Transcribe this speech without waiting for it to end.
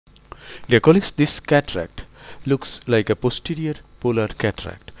Dear colleagues, this cataract looks like a posterior polar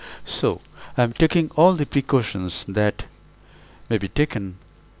cataract. So I am taking all the precautions that may be taken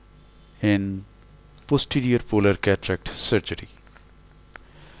in posterior polar cataract surgery.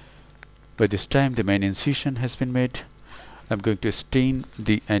 By this time the main incision has been made. I am going to stain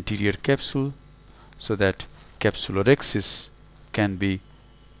the anterior capsule so that capsulorhexis can be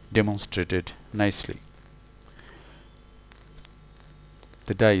demonstrated nicely.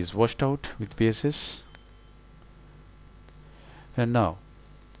 The dye is washed out with bases, and now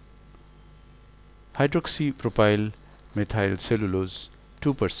hydroxypropyl methyl cellulose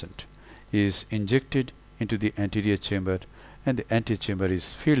 2% is injected into the anterior chamber, and the antechamber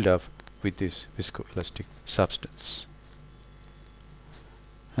is filled up with this viscoelastic substance.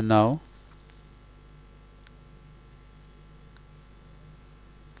 And now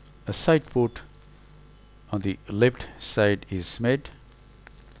a side port on the left side is made.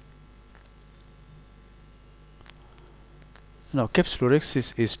 Now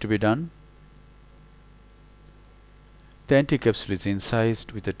capsulorhexis is to be done. The anticapsule is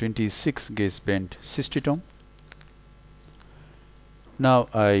incised with a 26 gauge bent cystitome. Now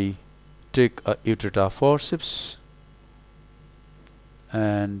I take a utrata forceps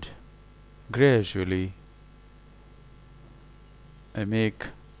and gradually I make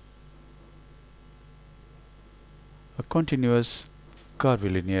a continuous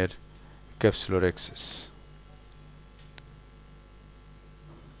curvilinear capsulorhexis.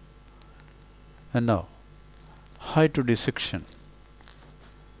 And now hydrodissection,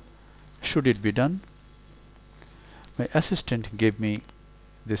 should it be done? My assistant gave me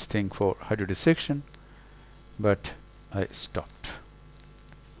this thing for hydrodissection, but I stopped.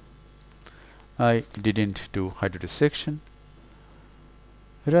 I didn't do hydrodissection.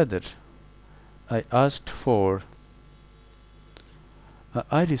 Rather, I asked for an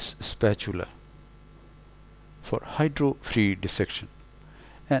iris spatula for hydro-free dissection,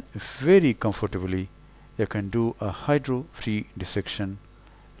 and very comfortably you can do a hydro-free dissection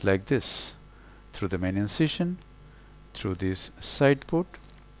like this, through the main incision, through this side port.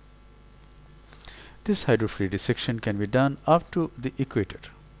 This hydro-free dissection can be done up to the equator,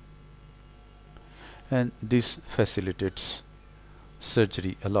 and this facilitates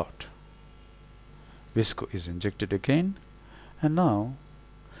surgery a lot. Visco is injected again, and now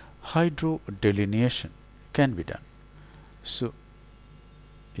hydrodelineation can be done. So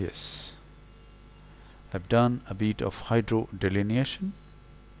yes, I've done a bit of hydrodelineation,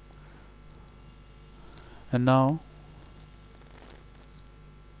 and now,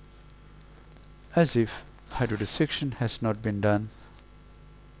 as if hydrodissection has not been done,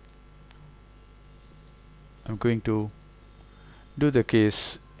 I'm going to do the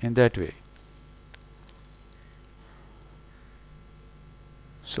case in that way.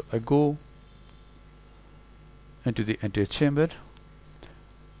 So I go into the antechamber.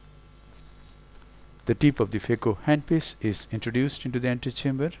 The tip of the phaco handpiece is introduced into the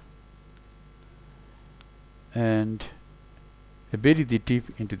antechamber, and I bury the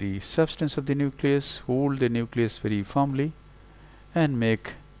tip into the substance of the nucleus, hold the nucleus very firmly, and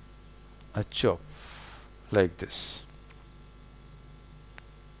make a chop like this.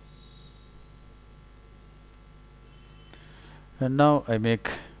 And now I make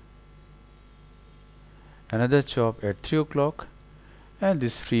another chop at 3 o'clock, and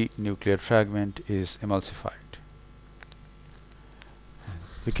this free nuclear fragment is emulsified.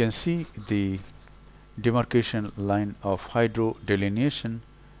 We can see the demarcation line of hydrodelineation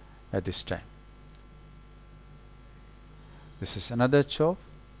at this time. This is another chop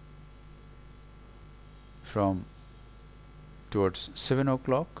from towards 7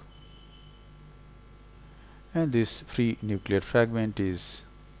 o'clock, and this free nuclear fragment is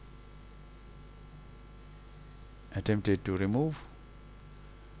attempted to remove.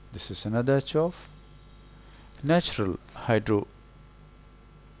 This is another chop. Natural hydro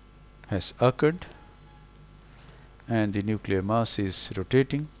has occurred, and the nuclear mass is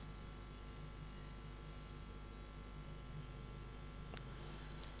rotating.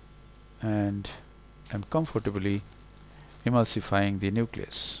 And I'm comfortably emulsifying the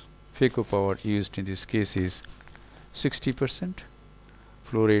nucleus. Phaco power used in this case is 60%.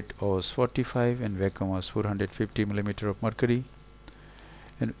 Flow rate was 45 and vacuum was 450 mm of mercury.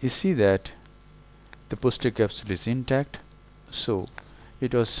 And you see that the posterior capsule is intact, so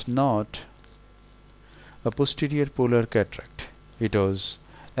it was not a posterior polar cataract. It was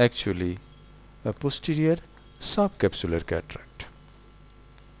actually a posterior subcapsular cataract.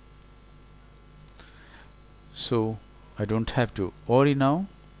 So I don't have to worry now.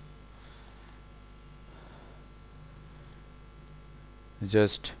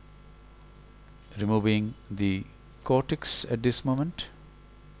 Just removing the cortex at this moment,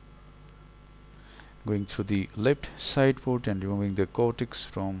 going through the left side port and removing the cortex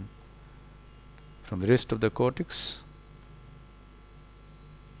from the rest of the cortex.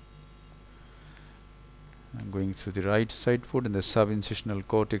 I'm going through the right side port and the subincisional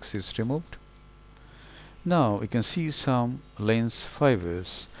cortex is removed. Now we can see some lens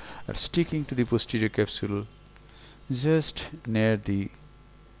fibers are sticking to the posterior capsule just near the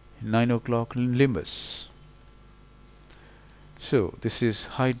 9 o'clock limbus. So this is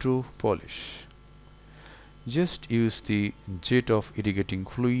hydro polish. Just use the jet of irrigating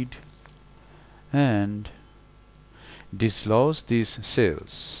fluid and dislodge these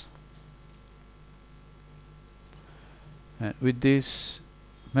cells. And with this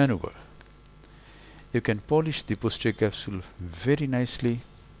maneuver, you can polish the posterior capsule very nicely.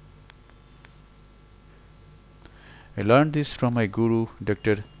 I learned this from my guru,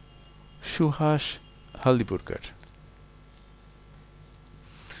 Dr. Suhas Haldipurkar,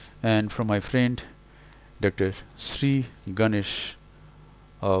 and from my friend Dr. Sri Ganesh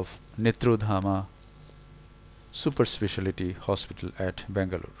of Netrodhama Super Speciality Hospital at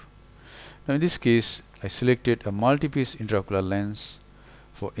Bangalore. Now in this case, I selected a multi-piece intraocular lens.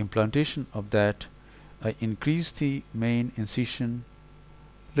 For implantation of that, I increased the main incision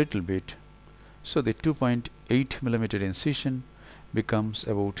little bit, so the 2.8 mm incision becomes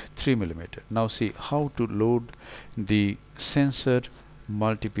about 3 mm. Now see how to load the Sensar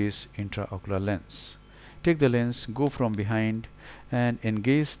Multipiece intraocular lens. Take the lens, go from behind and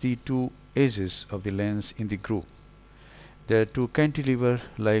engage the two edges of the lens in the groove. There are two cantilever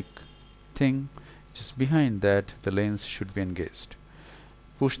like thing just behind that the lens should be engaged.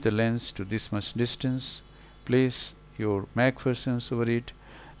 Push the lens to this much distance, place your MacPherson's over it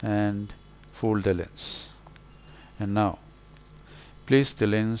and fold the lens. And now place the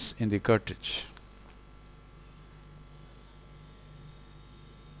lens in the cartridge.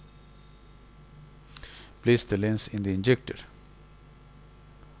 Place the lens in the injector.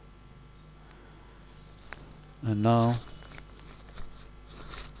 And now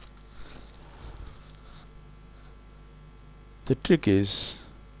the trick is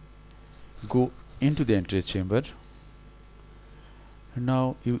go into the anterior chamber, and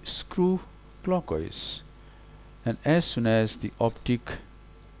now you screw clockwise, and as soon as the optic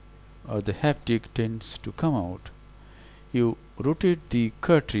or the haptic tends to come out, you rotate the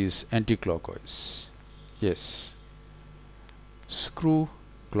cartridge anti-clockwise. Yes, screw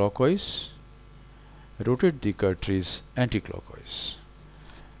clockwise, rotate the cartridge anti-clockwise,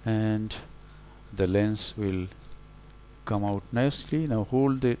 and the lens will come out nicely. Now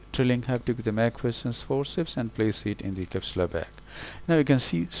hold the trailing haptic with the MacPherson's forceps and place it in the capsular bag. Now you can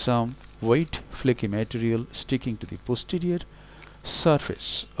see some white flaky material sticking to the posterior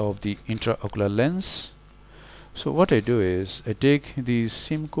surface of the intraocular lens. So what I do is I take the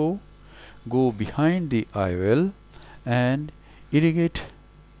Simcoe, go behind the IOL and irrigate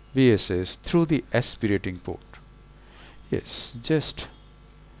VSS through the aspirating port. Yes, just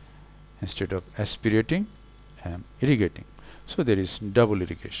instead of aspirating, I am irrigating. So there is double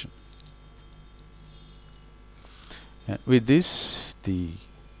irrigation. And with this, the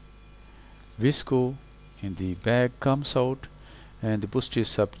visco in the bag comes out and the posterior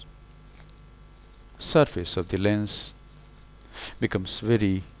surface of the lens becomes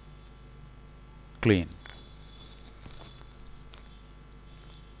very clean.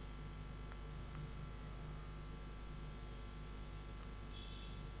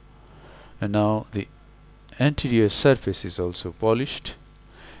 And now the anterior surface is also polished.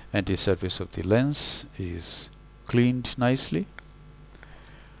 Anterior surface of the lens is cleaned nicely.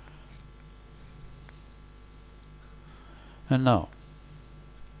 And now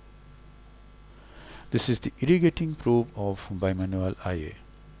this is the irrigating probe of bimanual IA.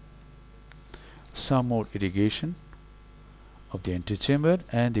 Some more irrigation of the antechamber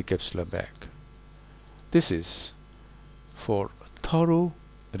and the capsular bag. This is for thorough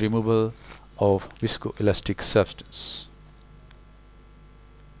removal of viscoelastic substance.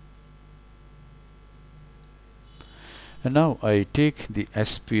 And now I take the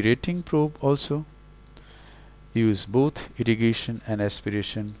aspirating probe also, use both irrigation and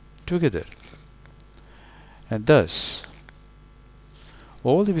aspiration together, and thus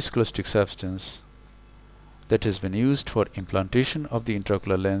all the viscoelastic substance that has been used for implantation of the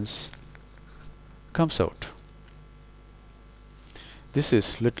intraocular lens comes out. This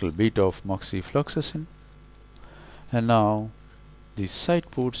is little bit of moxifloxacin, and now the side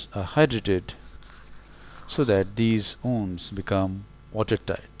ports are hydrated so that these wounds become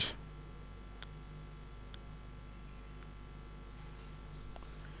watertight.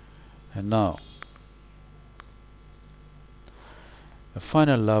 And now The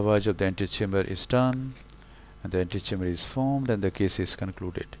final lavage of the antechamber is done, and the antechamber is formed, and the case is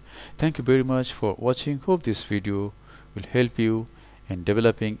concluded. Thank you very much for watching. Hope this video will help you in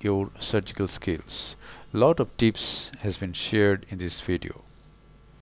developing your surgical skills. Lot of tips has been shared in this video.